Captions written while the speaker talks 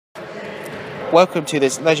Welcome to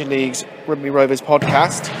this Leisure League's Rugby Rovers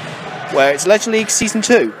podcast, where it's Leisure League Season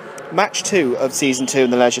 2, Match 2 of Season 2 in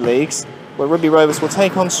the Leisure Leagues, where Rugby Rovers will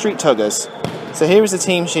take on Street Tugas. So here is the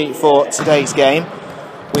team sheet for today's game.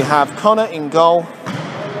 We have Connor in goal,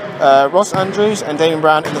 Ross Andrews and Damien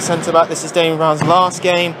Brown in the centre back. This is Damien Brown's last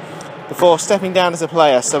game before stepping down as a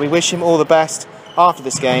player, so we wish him all the best after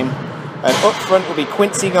this game. And up front will be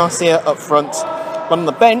Quincy Garcia up front. But on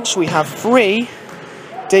the bench we have 3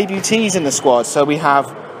 debutees in the squad. So we have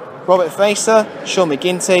Robert Facer, Sean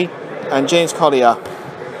McGinty and James Collier.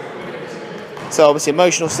 So obviously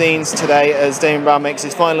emotional scenes today as Damien Brown makes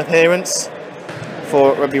his final appearance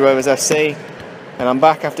for Rugby Rovers FC. And I'm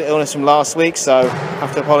back after illness from last week, so I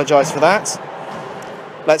have to apologise for that.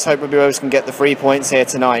 Let's hope Rugby Rovers can get the 3 points here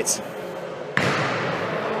tonight.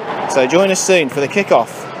 So join us soon for the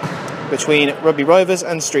kick-off between Rugby Rovers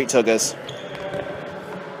and Street Tugas.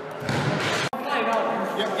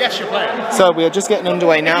 Yes, you're playing. So we are just getting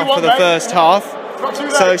underway now for the first half.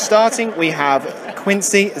 So starting we have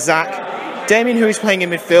Quincy, Zach, Damien, who is playing in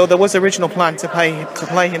midfield. There was an original plan to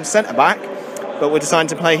play him centre back, but we're deciding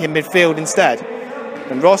to play him midfield instead.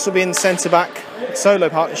 And Ross will be in centre back solo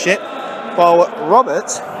partnership, while Robert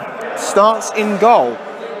starts in goal.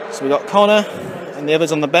 So we've got Connor and the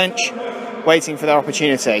others on the bench waiting for their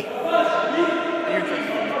opportunity.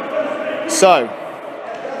 So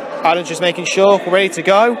Alan's just making sure we're ready to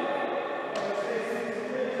go.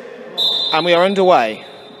 And we are underway.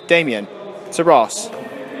 Damien to Ross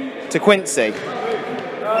to Quincy.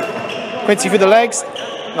 Quincy through the legs.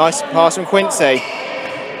 Nice pass from Quincy.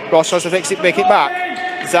 Ross tries to pick it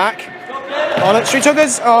back. Zach on it. Street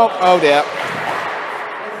Tugas. Oh dear.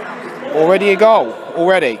 Already a goal.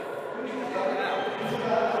 Already.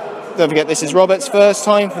 Don't forget, this is Robert's first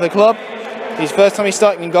time for the club. His first time he's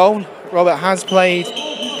starting in goal. Robert has played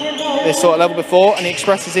this sort of level before and he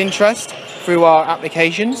expressed his interest through our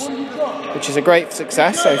applications, which is a great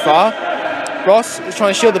success so far. Ross is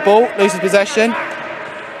trying to shield the ball, loses possession.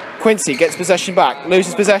 Quincy gets possession back,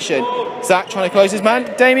 loses possession. Zach trying to close his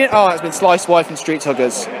man. Damien, that's been sliced wide from Street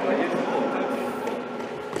Tugas.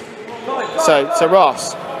 So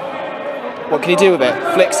Ross, what can he do with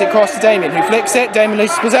it? Flicks it across to Damien, who flicks it. Damien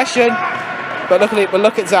loses possession, but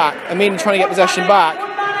look at Zach. Immediately trying to get possession back.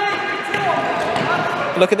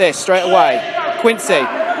 Look at this, straight away. Quincy,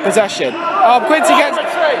 possession.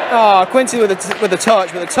 Quincy with a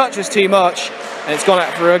touch, but the touch was too much, and it's gone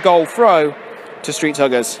out for a goal throw to Street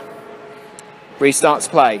Tugas. Restarts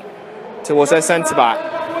play towards their centre back.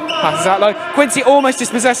 Passes out low. Quincy almost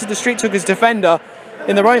dispossesses the Street Tugas defender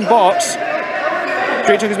in their own box.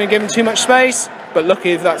 Street Tugas been given too much space, but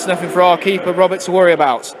lucky that's nothing for our keeper Robert to worry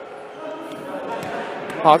about.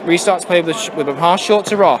 Restarts play with a pass short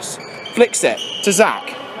to Ross. Flicks it to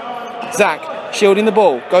Zach. Zach shielding the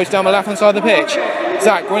ball. Goes down the left hand side of the pitch.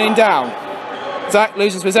 Zach running down. Zach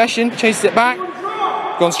loses possession. Chases it back.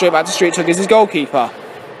 Gone straight back to Street Tugas, his goalkeeper.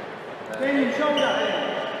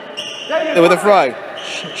 With a throw.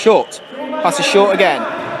 Short. Passes short again.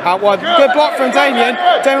 Out wide. Good block from Damien.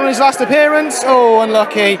 Damien on his last appearance. Oh,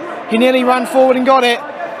 unlucky. He nearly ran forward and got it.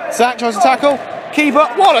 Zach tries to tackle. Keeper.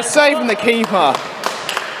 What a save from the keeper.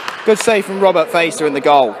 Good save from Robert Facer in the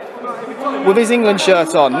goal. With his England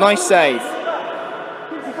shirt on. Nice save.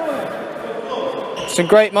 Some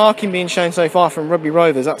great marking being shown so far from Rugby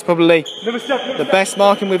Rovers. That's probably the best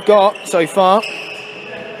marking we've got so far.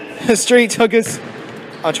 Street Tugas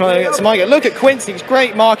are trying to get some marking. Look at Quincy. It's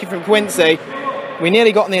great marking from Quincy. We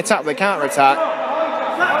nearly got on the attack with a counter-attack.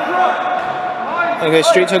 Look at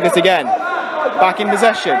Street Tugas again. Back in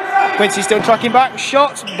possession. Quincy still tracking back.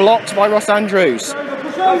 Shot blocked by Ross Andrews.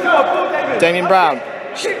 Damien Brown.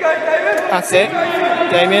 That's it.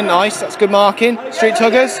 Damien, nice. That's good marking. Street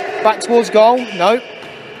Tugas. Back towards goal. No.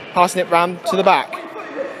 Passing it round to the back.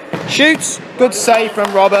 Shoots. Good save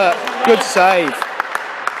from Robert. Good save.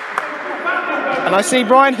 And I see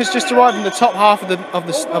Brian has just arrived in the top half of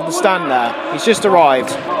the stand there. He's just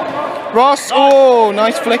arrived. Ross. Oh,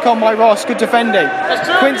 nice flick on by Ross. Good defending.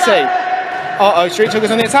 Quincy. Street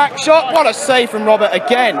Tugas on the attack. Shot. What a save from Robert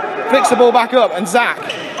again. Flicks the ball back up and Zach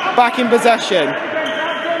back in possession.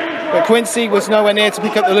 But Quincy was nowhere near to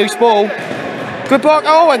pick up the loose ball. Good block.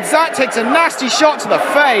 And Zach takes a nasty shot to the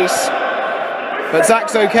face. But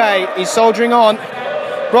Zach's okay. He's soldiering on.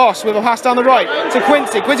 Ross with a pass down the right to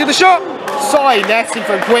Quincy. Quincy the shot. Side netting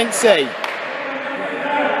from Quincy.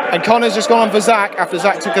 And Connor's just gone on for Zach after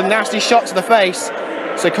Zach took a nasty shot to the face.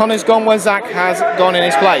 So Connor's gone where Zach has gone in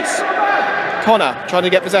his place. Connor trying to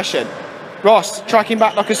get possession. Ross tracking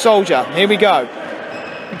back like a soldier. Here we go.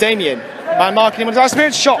 Damien, man marking him on his last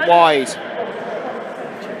minute, shot wide.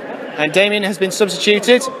 And Damien has been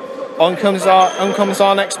substituted On comes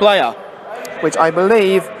our next player, which I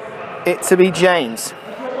believe it to be James.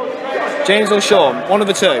 James or Sean, one of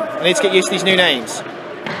the two. I need to get used to these new names.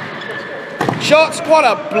 Shots, what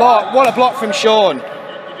a block from Sean.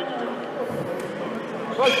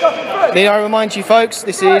 Need I remind you folks,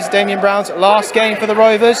 this is Damien Brown's last game for the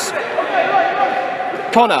Rovers.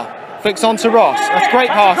 Connor flicks on to Ross, that's great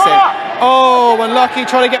passing. Oh, unlucky,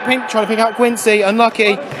 trying to pick out Quincy,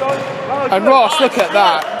 unlucky. And Ross, look at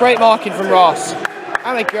that, great marking from Ross.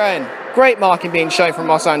 And again, great marking being shown from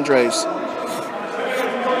Ross Andrews.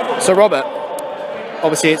 So Robert,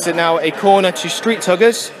 obviously it's now a corner to Street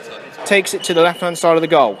Tuggers, takes it to the left-hand side of the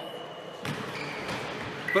goal.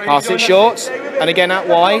 Pass it short, and again out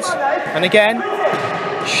wide, and again,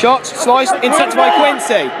 shot, sliced, intercepted by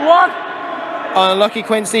Quincy. Unlucky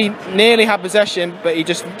Quincy, nearly had possession, but he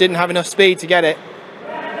just didn't have enough speed to get it.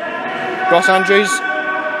 Ross Andrews,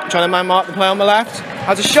 trying to man mark the play on the left,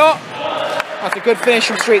 has a shot. That's a good finish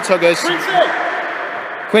from Street Tuggers.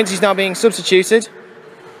 Quincy's now being substituted,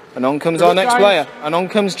 and on comes our next player, and on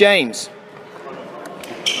comes James.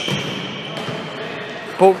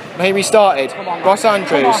 Ball he restarted. Ross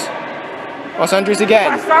Andrews. Ross Andrews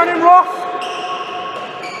again.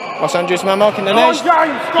 Ross Andrews man marking the edge.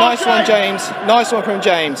 Nice one, James. Nice one from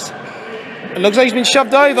James. It looks like he's been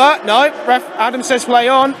shoved over. No, ref Adam says play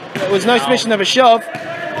on. There was no submission of a shove.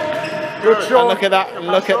 And look at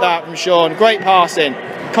that from Sean. Great passing.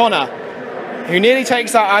 Connor, who nearly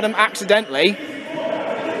takes out Adam accidentally.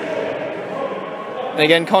 And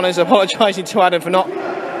again, Connor's apologising to Adam for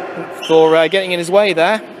getting in his way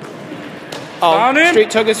there. Oh, Street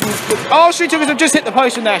Tuggers have just hit the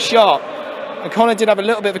post from their shot. And Connor did have a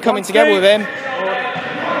little bit of a coming together with him.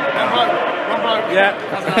 Yeah.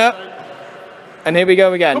 And here we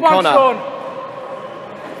go again.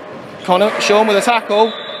 Sean with a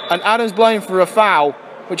tackle. And Adam's blown for a foul,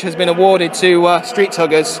 which has been awarded to Street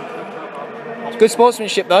Tuggers. Good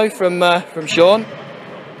sportsmanship though from Sean.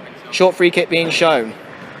 Short free kick being shown.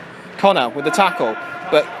 Connor with the tackle,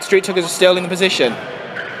 but Street Tuggers are still in the position.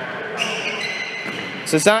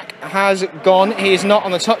 So Zach has gone. He is not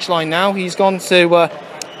on the touchline now. He's gone to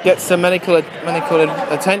get some medical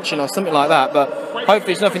attention or something like that, but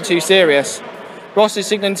hopefully it's nothing too serious. Ross is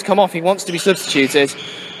signalling to come off. He wants to be substituted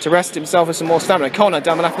to rest himself with some more stamina. Connor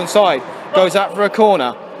down the left-hand side goes out for a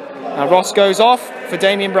corner. Now Ross goes off for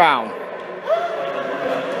Damien Brown.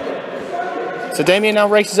 So Damien now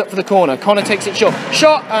races up for the corner. Connor takes it short.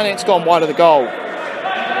 Shot, and it's gone wide of the goal.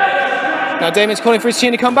 Now Damien's calling for his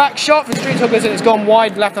team to come back. Shot for Street Tuggers, and it's gone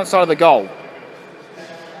wide left-hand side of the goal.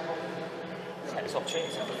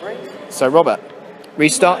 So Robert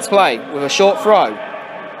restarts play with a short throw.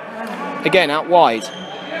 Again, out wide.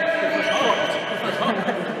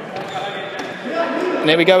 And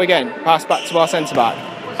here we go again. Pass back to our centre-back.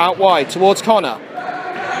 Out wide towards Connor.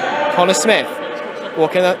 Connor Smith.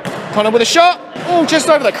 Walking up. Connor with a shot. Oh, just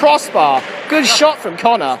over the crossbar. Good shot from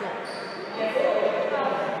Connor.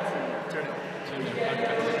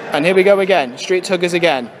 And here we go again. Street Tuggers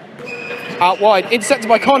again. Out wide. Intercepted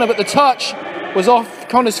by Connor, but the touch was off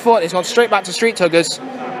Connor's foot. It's gone straight back to Street Tuggers.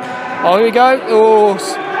 Oh, here we go. Oh,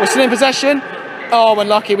 we're still in possession. Oh,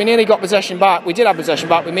 unlucky. We nearly got possession back. We did have possession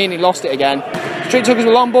back. We nearly lost it again. Street Tuggers with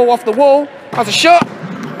a long ball off the wall. Has a shot.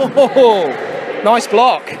 Oh, nice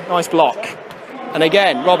block. Nice block. And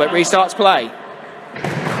again, Robert restarts play.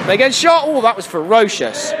 And again, shot. Oh, that was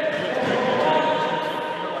ferocious.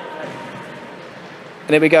 And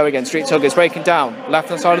here we go again. Street Tuggers breaking down.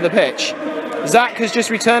 Left-hand side of the pitch. Zach has just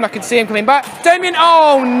returned. I can see him coming back. Damien.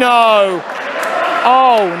 Oh, no.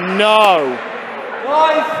 Oh, no.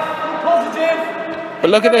 But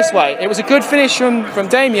look at this way. It was a good finish from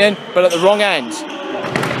Damien, but at the wrong end.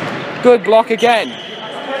 Good block again.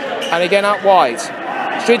 And again out wide.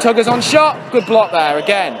 Street Tuggers on shot. Good block there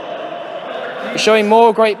again. We're showing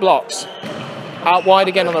more great blocks. Out wide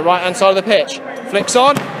again on the right-hand side of the pitch. Flicks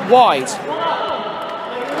on. Wide.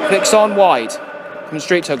 Flicks on wide from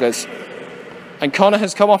Street Tuggers. And Connor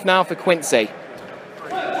has come off now for Quincy.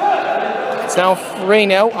 It's now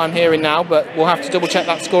 3-0, I'm hearing now, but we'll have to double check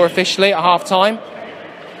that score officially at half time.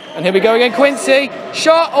 And here we go again, Quincy.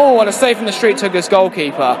 Shot. Oh, and a save from the Street Tuggers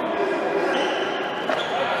goalkeeper.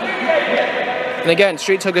 And again,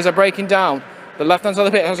 Street Tuggers are breaking down. The left-hand side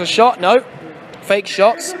of the pitch has a shot. No. Fake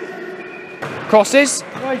shots. Crosses.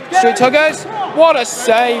 Street Tuggers. What a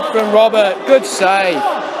save from Robert. Good save.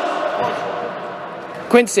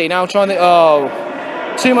 Quincy now trying to... Oh,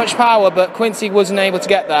 too much power, but Quincy wasn't able to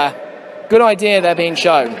get there. Good idea there being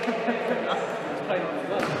shown.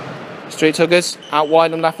 Street Tuggers out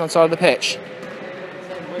wide on the left-hand side of the pitch.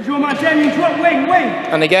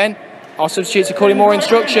 And again, Our substitutes are calling more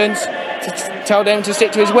instructions to tell them to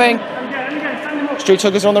stick to his wing. Street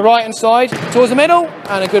Tuggers on the right hand side, towards the middle,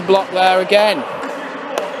 and a good block there again.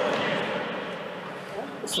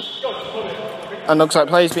 And looks like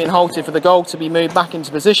play's being halted for the goal to be moved back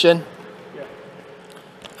into position.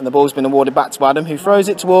 And the ball's been awarded back to Adam, who throws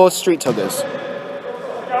it towards Street Tuggers.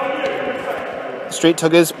 Street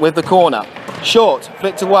Tuggers with the corner. Short,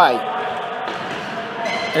 flicked away.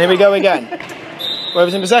 And here we go again.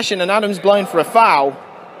 Rovers in possession, and Adam's blown for a foul.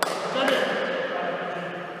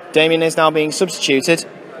 Damien is now being substituted,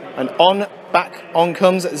 and back on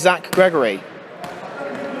comes Zach Gregory.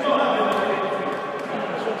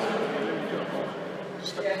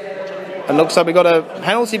 And looks like we've got a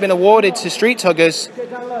penalty been awarded to Street Tuggers.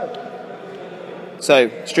 So,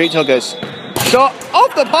 Street Tuggers. Shot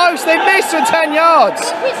off the post, they've missed for 10 yards.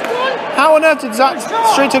 How on earth did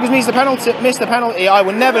Street Tuggers miss the penalty? I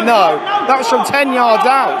will never know. That was from 10 yards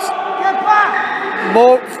out.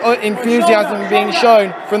 More enthusiasm being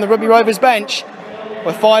shown from the Rugby Rovers bench.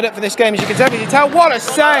 We're fired up for this game, as you can definitely tell. What a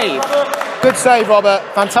save! Good save, Robert.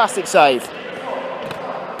 Fantastic save.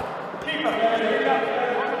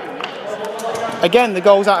 Again, the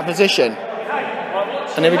goal's out of position.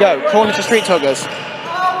 And here we go. Corner to Street Tuggers.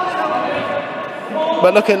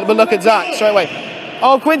 But look at Zach straight away.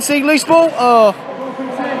 Oh, Quincy, loose ball. Oh,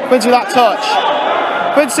 Quincy with that touch.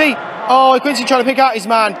 Quincy. Oh, Quincy trying to pick out his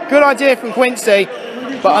man. Good idea from Quincy,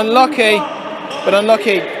 but unlucky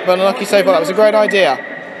save. That was a great idea.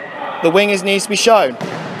 The wingers needs to be shown.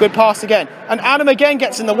 Good pass again. And Adam again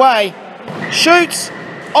gets in the way. Shoots.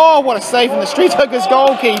 Oh, what a save from the Street Tuggers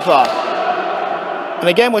goalkeeper. And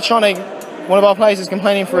again, one of our players is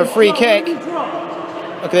complaining for a free kick. Look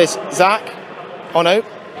at this. Zach. Oh no.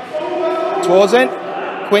 Towards it.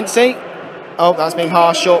 Quincy. Oh, that's being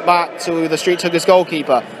harsh. Short back to the Street Tuggers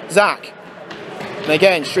goalkeeper. Zach. And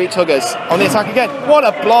again, Street Tuggers on the attack again. What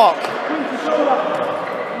a block.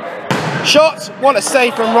 Shot. What a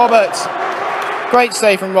save from Robert. Great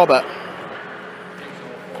save from Robert.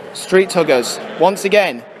 Street Tuggers, once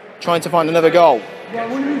again, trying to find another goal.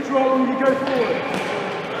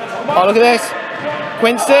 Oh, look at this.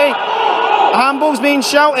 Quincy. A handball's being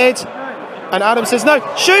shouted. And Adam says no.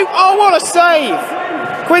 Shoot. Oh, what a save.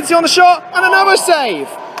 Quincy on the shot. And another save.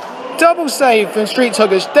 Double save from Street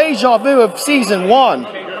Tuggers. Deja vu of season 1.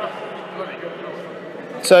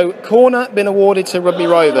 So, corner been awarded to Rugby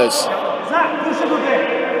Rovers.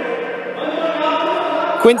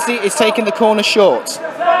 Quincy is taking the corner short.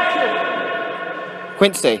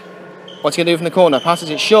 Quincy. What's he going to do from the corner? Passes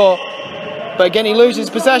it short. But again, he loses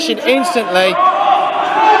possession instantly.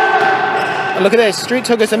 And look at this. Street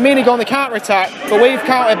Tuggers immediately got on the counter-attack, but we've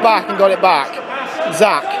countered back and got it back.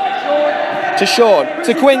 Zach. To Sean.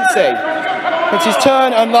 To Quincy. Quincy's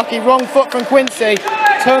turn. Unlucky. Wrong foot from Quincy.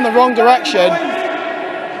 Turn the wrong direction.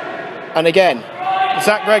 And again,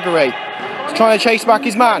 Zach Gregory is trying to chase back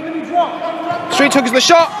his man. Street Tuggers the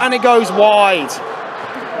shot, and it goes wide.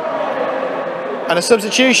 And a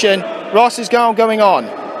substitution. Ross is going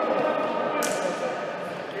on.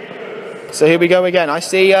 So here we go again. I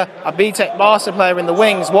see a BTEC Barca player in the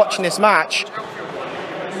wings watching this match.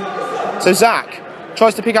 So Zach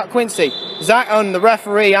tries to pick up Quincy. Zach and the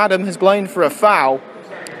referee, Adam, has blown for a foul,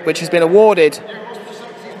 which has been awarded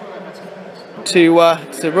to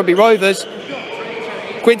Rugby Rovers.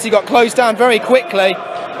 Quincy got closed down very quickly.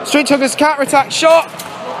 Street Tuggers counter-attack shot.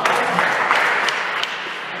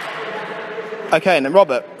 Okay, and then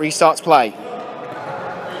Robert restarts play.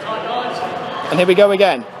 And here we go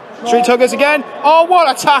again. Street Tuggers again. Oh, what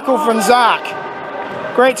a tackle from Zach.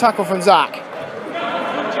 Great tackle from Zach.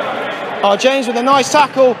 Oh, James with a nice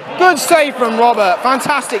tackle. Good save from Robert.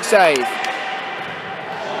 Fantastic save.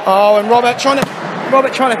 Oh, and Robert trying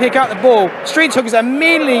to pick out the ball. Street Tuggers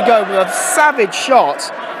immediately go with a savage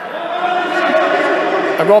shot.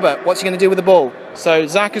 And Robert, what's he going to do with the ball? So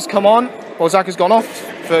Zach has come on, or Zach has gone off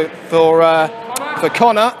for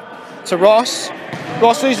Connor to Ross.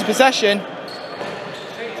 Ross loses possession.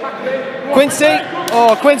 Quincy.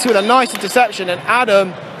 Oh, Quincy with a nice interception, and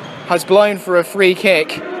Adam has blown for a free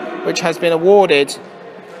kick, which has been awarded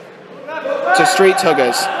to Street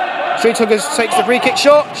Tuggers. Street Tuggers takes the free kick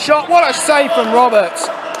shot. What a save from Robert.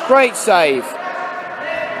 Great save.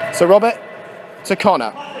 So Robert to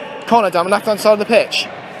Connor. Connor down the left-hand side of the pitch.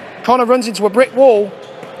 Connor runs into a brick wall,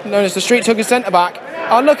 known as the Street Tuggers centre-back.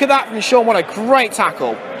 Oh, look at that from Sean. What a great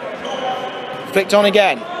tackle. Flicked on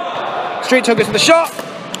again. Street Tuggers with the shot.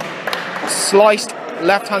 Sliced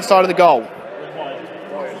left-hand side of the goal.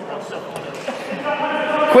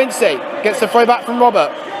 Quincy gets the throw back from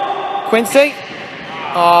Robert. Quincy.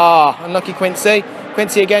 Ah, unlucky Quincy.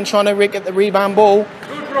 Quincy again trying to get the rebound ball.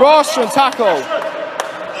 Ross from tackle.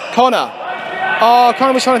 Connor. Oh,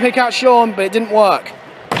 Connor was trying to pick out Sean, but it didn't work.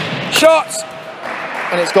 Shot!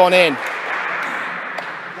 And it's gone in.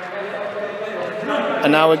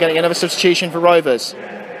 And now we're getting another substitution for Rovers.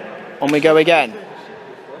 On we go again.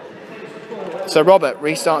 So Robert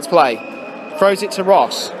restarts play. Throws it to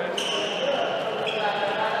Ross.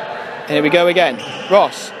 And here we go again.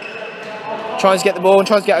 Ross tries to get the ball and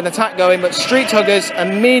tries to get an attack going, but Street Tuggers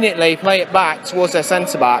immediately play it back towards their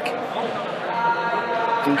centre-back.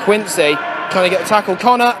 And Quincy trying to get the tackle.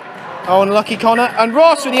 Connor. Oh, unlucky Connor. And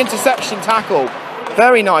Ross with the interception tackle.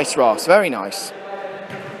 Very nice, Ross. Very nice.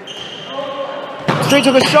 Street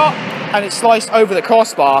Tuggers shot, and it's sliced over the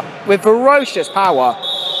crossbar with ferocious power.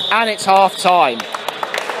 And it's half-time.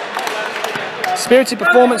 Spirited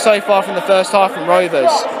performance so far from the first half from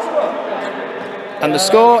Rovers. And the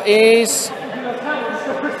score is...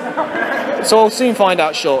 So we'll soon find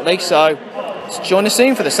out shortly, so let's join the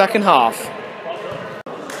scene for the second half.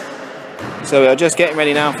 So we are just getting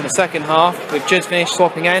ready now for the second half. We've just finished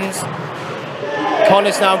swapping ends.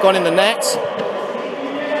 Connor's now gone in the net.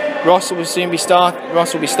 Ross will soon be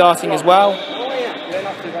starting as well.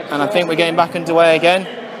 And I think we're getting back underway again.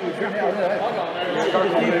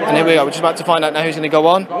 And here we go, we're just about to find out now who's going to go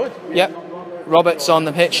on. Yep, Robert's on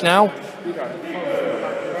the pitch now.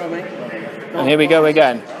 And here we go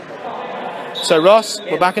again. So Ross,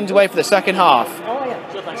 we're back underway for the second half.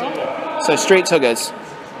 So Street Tuggers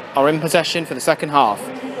are in possession for the second half.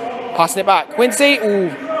 Passing it back. Quincy,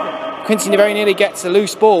 ooh. Quincy very nearly gets a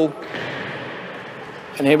loose ball.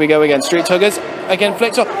 And here we go again. Street Tuggers again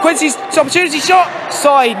flicks off. Quincy's opportunity shot.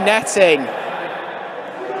 Side netting.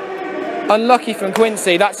 Unlucky from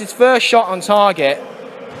Quincy. That's his first shot on target.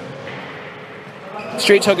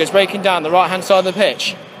 Street Tuggers breaking down the right hand side of the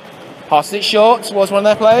pitch. Passes it short towards one of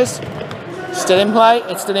their players. Still in play.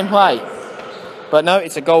 It's still in play. But no,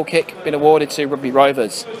 it's a goal kick been awarded to Rugby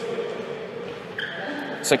Rovers.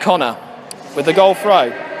 So Connor with the goal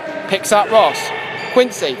throw. Picks up Ross.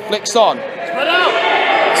 Quincy flicks on.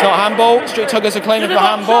 It's not handball. Street Tuggers are claiming for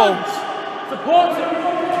handball.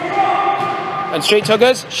 And Street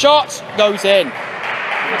Tuggers, shot, goes in.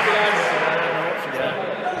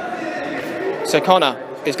 So Connor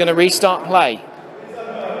is going to restart play.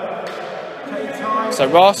 So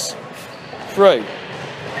Ross, through.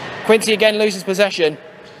 Quincy again loses possession.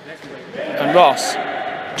 And Ross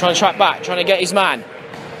trying to track back, trying to get his man.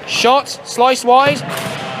 Shot, sliced wide.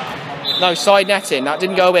 No, side netting, that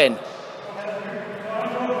didn't go in.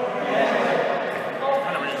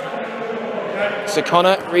 So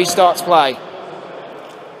Connor restarts play.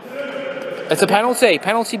 It's a penalty.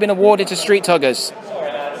 Penalty been awarded to Street Tuggers.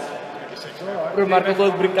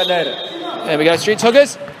 There we go, Street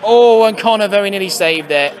Tuggers. Oh, and Connor very nearly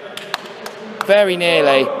saved it. Very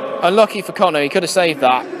nearly. Unlucky for Connor, he could have saved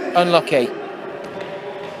that. Unlucky.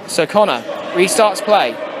 So Connor restarts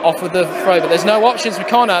play. Off with the throw, but there's no options for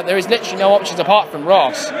Connor. There is literally no options apart from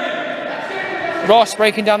Ross. Ross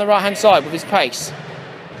breaking down the right hand side with his pace.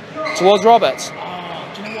 Towards Roberts.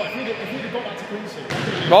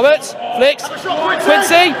 Roberts flicks.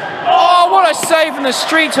 Quincy. Oh, what a save from the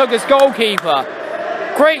Street Tuggers goalkeeper.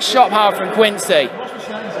 Great shot power from Quincy.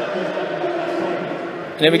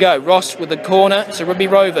 And here we go. Ross with the corner to Rugby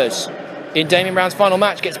Rovers. In Damien Brown's final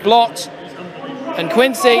match gets blocked. And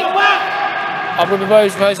Quincy. Rugby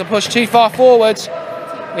Rovers are pushed too far forwards.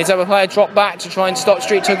 Needs to have a player drop back to try and stop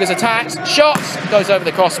Street Tuggers' attacks. Shots. Goes over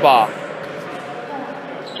the crossbar.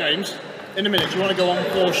 James, in a minute, do you want to go on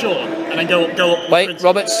for Sean and then go up? Wait,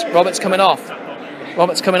 Robert's coming off.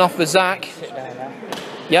 Robert's coming off for Zach.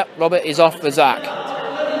 Yep, Robert is off for Zach.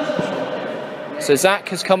 So Zach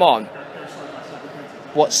has come on.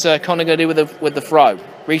 What's Connor going to do with the throw?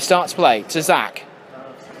 Restarts play to Zach.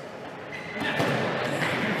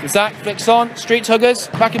 Zach flicks on. Street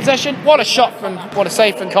Tuggers back in possession. What a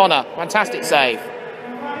save from Connor. Fantastic save.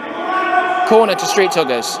 Corner to Street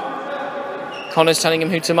Tuggers. Connor's telling him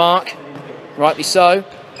who to mark. Rightly so.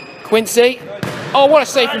 Quincy. Oh, what a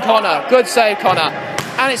save from Connor. Good save, Connor.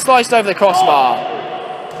 And it's sliced over the crossbar.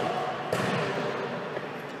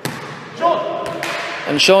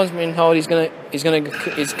 And Sean's been told he's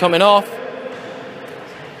coming off.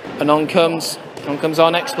 And on comes our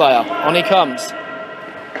next player. On he comes.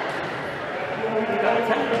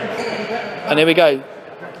 And here we go.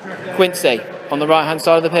 Quincy on the right hand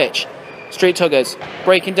side of the pitch. Street Tuggers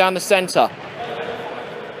breaking down the centre.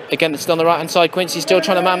 Again, it's still on the right hand side. Quincy still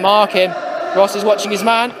trying to man mark him. Ross is watching his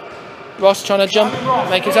man. Ross trying to jump,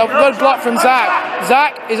 make himself. Good block from Zach.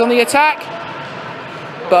 Zach is on the attack.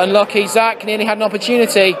 But unlucky, Zach nearly had an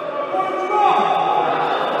opportunity.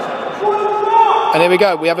 And here we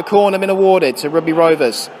go. We have a corner been awarded to Rugby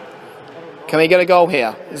Rovers. Can we get a goal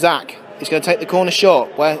here? Zach, he's going to take the corner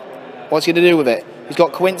shot. What's he going to do with it? He's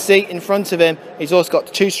got Quincy in front of him. He's also got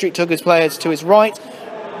 2 Street Tuggers players to his right.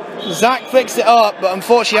 Zach flicks it up, but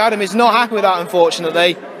unfortunately Adam is not happy with that,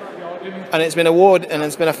 unfortunately. And it's been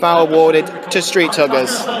a foul awarded to Street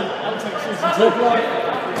Tuggers.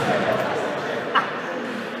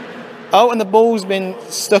 Oh, and the ball's been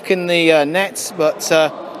stuck in the nets, but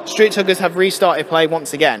Street Tuggers have restarted play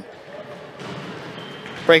once again.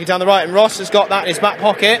 Breaking down the right, and Ross has got that in his back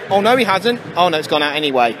pocket. Oh no, he hasn't. Oh no, it's gone out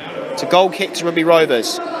anyway. It's a goal kick to Rugby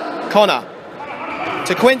Rovers. Connor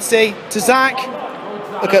to Quincy to Zach.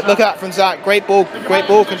 Look at that from Zach. Great ball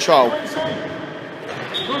control.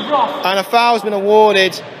 And a foul's been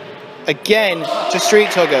awarded again to Street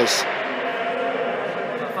Tuggers.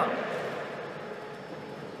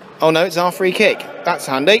 Oh no, it's our free kick. That's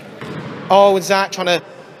handy. Oh, and Zach trying to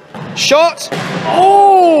shot.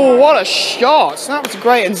 Oh, what a shot! That was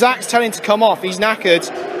great. And Zach's telling to come off. He's knackered.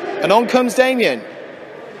 And on comes Damien.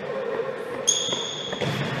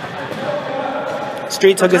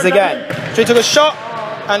 Street Tuggers again. Street Tuggers shot,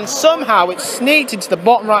 and somehow it sneaked into the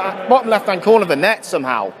bottom left-hand corner of the net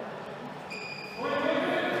somehow.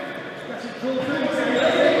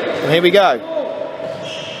 And here we go.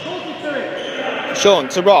 Sean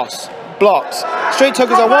to Ross. Blocks. Street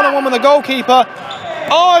Tuggers are one-on-one with the goalkeeper.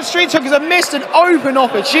 Oh, and Street Tuggers have missed an open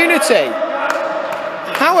opportunity.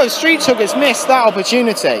 How have Street Tuggers missed that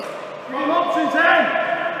opportunity?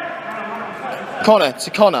 Connor to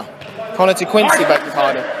Connor. Connor to Quincy, beg your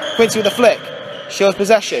pardon. Quincy with a flick. Shows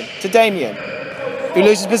possession to Damien, who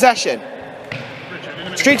loses possession.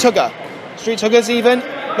 Street Tugger. Street Tuggers even.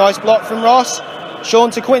 Nice block from Ross.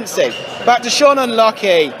 Sean to Quincy. Back to Sean,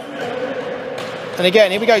 unlucky. And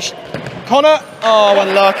again, here we go. Connor. Oh,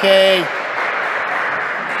 unlucky.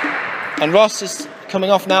 And Ross is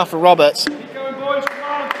coming off now for Robert.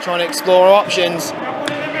 Trying to explore options.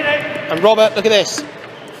 And Robert, look at this.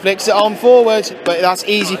 Flicks it on forward, but that's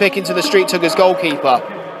easy picking to the Street Tuggers goalkeeper.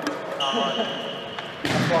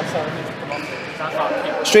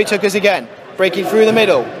 Street Tuggers again, breaking through the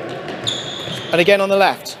middle. And again on the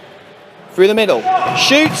left. Through the middle.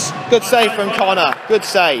 Shoots. Good save from Connor. Good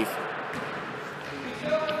save.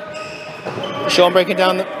 Sean breaking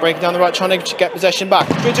down the right, trying to get possession back.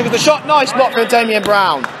 Street Tuggers the shot. Nice block from Damien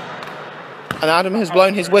Brown. And Adam has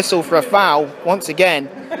blown his whistle for a foul once again.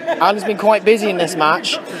 Adam's been quite busy in this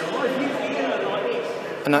match.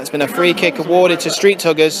 And that's been a free kick awarded to Street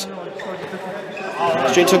Tuggers.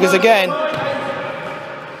 Street Tuggers again.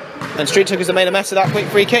 And Street Tuggers have made a mess of that quick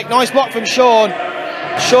free kick. Nice block from Sean.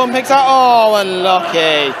 Sean picks out. Oh,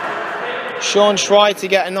 unlucky. Sean tried to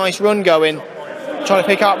get a nice run going. Trying to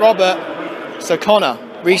pick out Robert. So Connor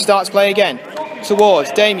restarts play again.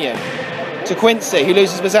 Towards Damien. To Quincy, who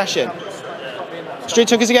loses possession. Street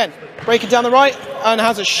Tuggers again, breaking down the right, and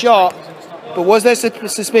has a shot. But was there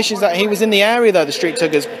suspicions that he was in the area though, the Street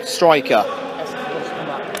Tuggers striker?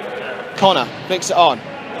 Connor flicks it on.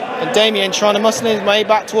 And Damien trying to muscle his way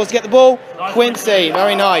back towards to get the ball. Quincy,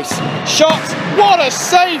 very nice. Shot! What a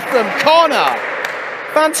save from Connor!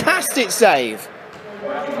 Fantastic save.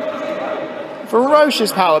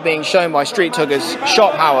 Ferocious power being shown by Street Tuggers.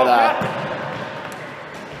 Shot power there.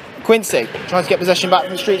 Quincy tries to get possession back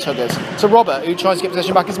from the Street Tuggers. To Robert, who tries to get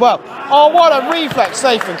possession back as well. Oh, what a reflex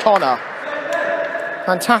save from Connor.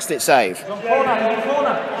 Fantastic save.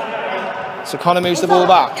 So Connor moves the ball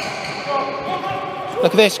back.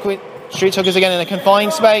 Look at this. Street Tuggers again in a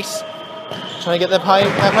confined space. Trying to get their play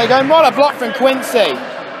going. What a block from Quincy.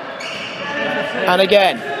 And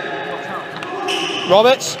again.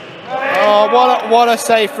 Roberts. Oh, what a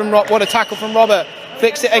save from what a tackle from Robert.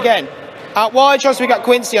 Fix it again. Out wide, tries to pick up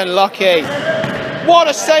Quincy, unlucky. What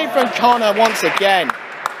a save from Connor once again.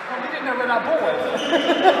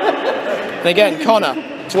 And again, Connor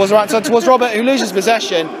towards the right side, towards Robert, who loses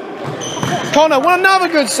possession. Connor, what another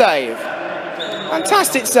good save.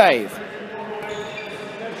 Fantastic save.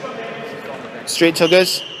 Street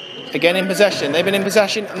Tuggers, again in possession. They've been in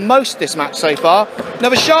possession most of this match so far.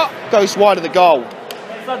 Another shot, goes wide of the goal.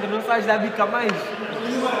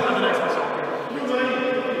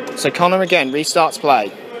 So Connor again restarts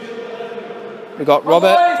play. We've got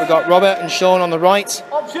Robert and Sean on the right.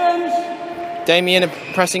 Damien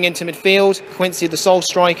pressing into midfield. Quincy the sole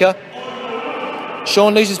striker.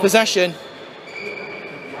 Sean loses possession.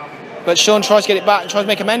 But Sean tries to get it back and tries to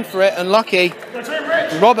make amends for it. Unlucky.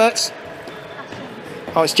 Roberts.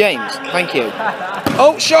 Oh, it's James. Thank you.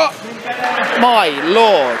 Oh, shot. My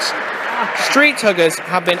Lord. Street Tuggers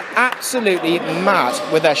have been absolutely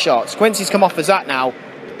mad with their shots. Quincy's come off as that now.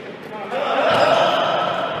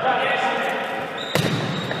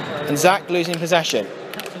 And Zach losing possession.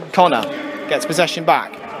 Connor gets possession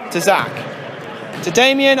back to Zach. To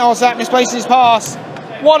Damien. Oh, Zach misplaces his pass.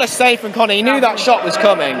 What a save from Connor. He knew that shot was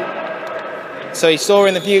coming. So he saw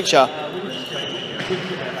in the future.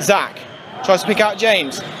 Zach tries to pick out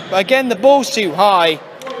James. But again, the ball's too high.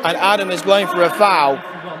 And Adam is blown for a foul.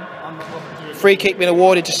 Free kick being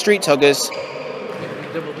awarded to Street Tuggers.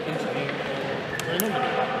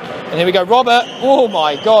 And here we go, Robert. Oh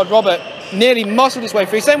my God, Robert nearly muscled his way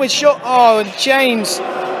through. Same with Shot. Oh, and James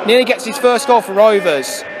nearly gets his first goal for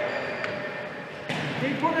Rovers.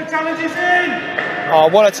 Oh,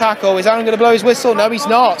 what a tackle. Is Adam going to blow his whistle? No, he's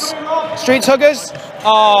not. Street Tuggers.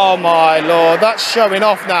 Oh my Lord, that's showing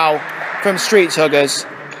off now from Street Tuggers.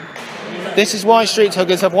 This is why Street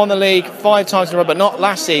Tuggers have won the league 5 times in a row, but not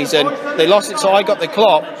last season. They lost it, so I got the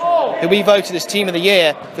Klopp, who we voted as Team of the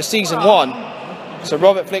Year for Season 1. So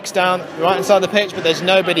Robert flicks down right inside the pitch, but there's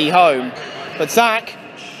nobody home. But Zach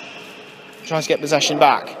tries to get possession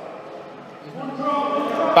back.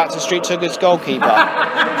 Back to Street Tuggers goalkeeper.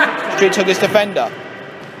 Street Tuggers defender.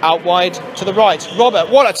 Out wide to the right.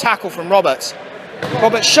 Robert, what a tackle from Robert.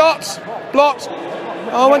 Robert shot, blocked.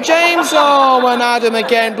 Oh, and James. Oh, and Adam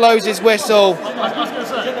again blows his whistle.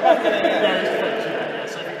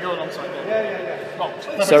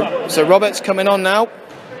 So Robert's coming on now.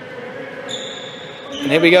 And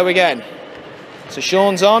here we go again. So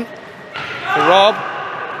Sean's on for Rob.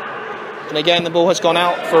 And again, the ball has gone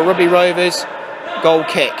out for a Rugby Rovers goal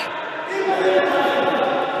kick.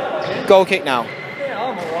 Goal kick now.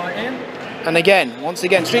 And again, once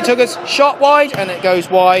again, Street Tuggers shot wide, and it goes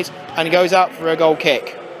wide, and it goes out for a goal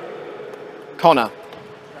kick. Connor.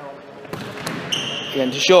 Again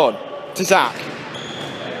to Sean. To Zach.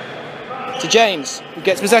 To James, who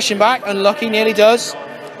gets possession back. Unlucky, nearly does.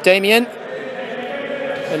 Damien.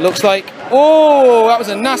 It looks like, oh, that was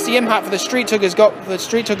a nasty impact for the Street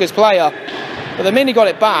Tuggers player. But the minute he got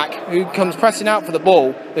it back, who comes pressing out for the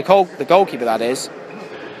ball, the goalkeeper that is.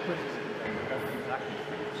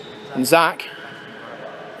 And Zach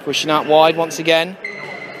pushing out wide once again.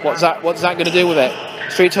 What's Zach going to do with it?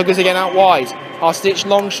 Street Tuggers again out wide. Stitch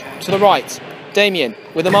long to the right. Damien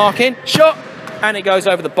with the marking. Shot! And it goes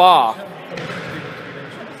over the bar.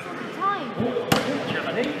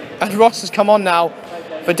 And Ross has come on now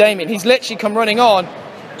for Damien. He's literally come running on.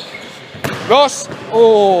 Ross!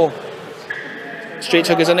 Oh! Street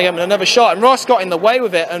Tuggers and again another shot. And Ross got in the way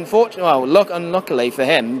with it. Unfortunately, well, unluckily for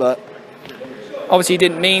him, but obviously he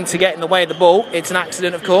didn't mean to get in the way of the ball. It's an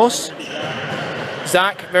accident, of course.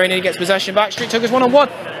 Zach very nearly gets possession back. Street Tuggers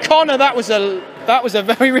 1-on-1. Connor, that was a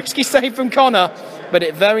very risky save from Connor, but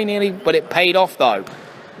it paid off though.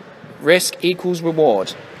 Risk equals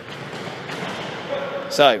reward.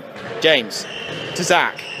 So James to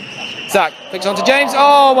Zach. Zach flicks on to James.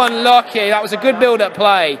 Oh, unlucky. That was a good build-up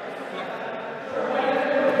play.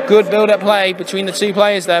 Good build-up play between the two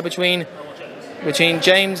players there, between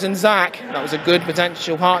James and Zach. That was a good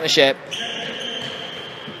potential partnership.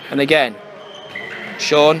 And again,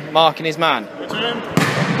 Sean marking his man.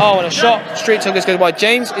 Oh, and a shot. Street Tuggers goes wide.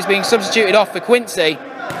 James is being substituted off for Quincy.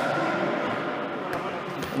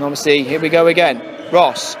 And obviously, here we go again.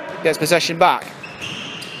 Ross gets possession back.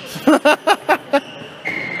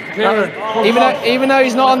 Even though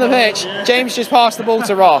he's not on the pitch, James just passed the ball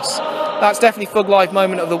to Ross. That's definitely Thug Life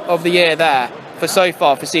moment of the year there for so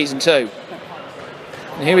far for Season 2.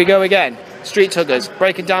 And here we go again. Street Tuggers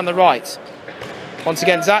breaking down the right. Once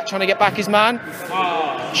again, Zach trying to get back his man.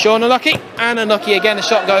 Sean unlucky, and unlucky again. The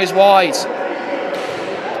shot goes wide.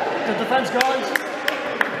 The defence,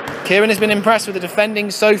 guys. Kieran has been impressed with the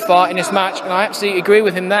defending so far in this match, and I absolutely agree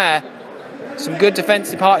with him there. Some good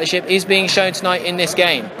defensive partnership is being shown tonight in this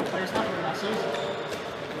game.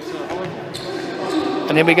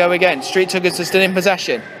 And here we go again. Street Tuggers are still in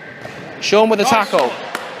possession. Sean with the tackle.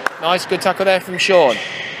 Nice, good tackle there from Sean.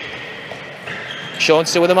 Sean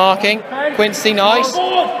still with the marking. Quincy, nice.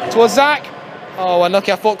 Towards Zach. Oh,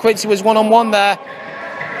 unlucky. I thought Quincy was one-on-one there.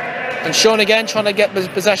 And Sean again trying to get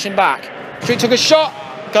possession back. Street took a shot.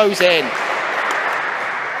 Goes in.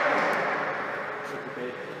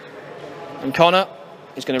 And Connor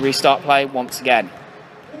is going to restart play once again.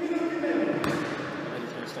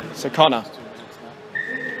 So Connor.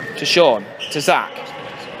 To Sean. To Zach.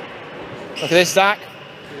 Look at this, Zach.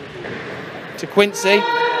 To Quincy.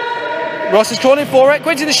 Ross is calling for it.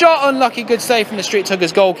 Quincy the shot. Unlucky. Good save from the Street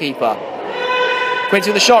Tuggers goalkeeper. Quincy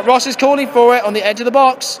with the shot. Ross is calling for it on the edge of the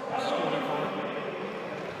box.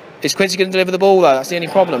 Is Quincy going to deliver the ball though? That's the only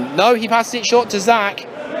problem. No, he passes it short to Zach.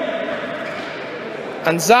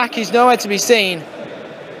 And Zach is nowhere to be seen.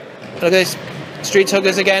 Look at this. Street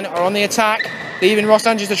Tuggers again are on the attack. Leaving Ross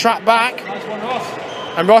Andrews to track back. Nice one, Ross.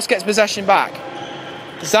 And Ross gets possession back.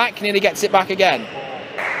 Zach nearly gets it back again.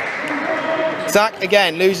 Zach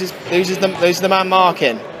again loses the man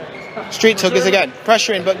marking. Street Tuggers again,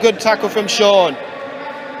 pressuring, but good tackle from Sean.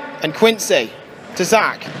 And Quincy to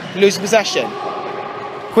Zach, who loses possession.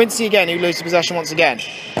 Quincy again, who loses possession once again.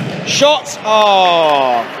 Shot!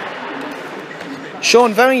 Oh!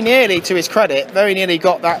 Sean, very nearly, to his credit, very nearly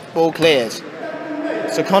got that ball cleared.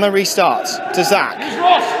 So Connor restarts to Zach.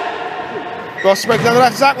 Ross breaks down the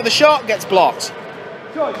left. Zach with a shot, gets blocked.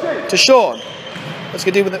 To Sean. What's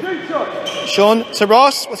he going to do with it? Sean to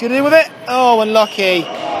Ross. What's he going to do with it? Oh, unlucky.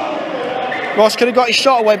 Ross could have got his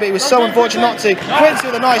shot away, but he was so unfortunate not to. Quincy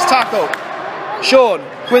with a nice tackle. Sean,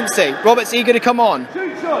 Quincy. Robert's eager to come on.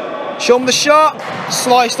 Sean with the shot.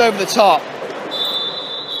 Sliced over the top.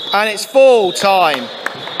 And it's full time.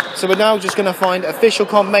 So we're now just going to find official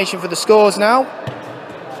confirmation for the scores now.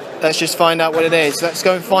 Let's just find out what it is. Let's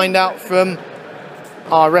go and find out from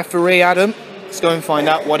our referee, Adam. Let's go and find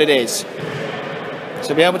out what it is. So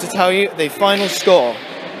I'll be able to tell you the final score.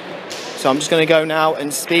 So I'm just going to go now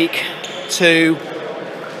and speak to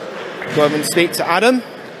Adam.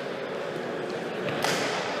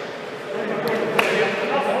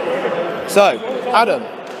 So, Adam,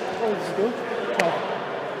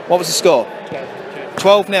 what was the score?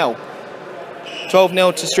 12-0.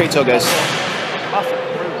 12-0 to Street Tuggers.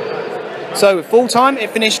 So, full time, it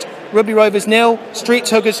finished Rugby Rovers 0, Street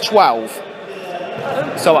Tuggers 12.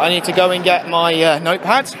 So I need to go and get my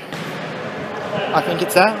notepad. I think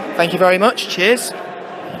it's there. Thank you very much. Cheers.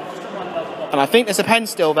 And I think there's a pen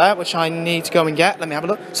still there, which I need to go and get. Let me have a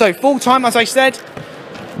look. So, full time, as I said,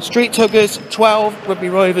 Street Tuggers 12, Rugby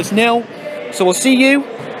Rovers 0. So we'll see you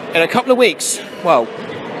in a couple of weeks. Well,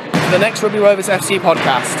 for the next Rugby Rovers FC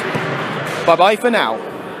podcast. Bye-bye for now.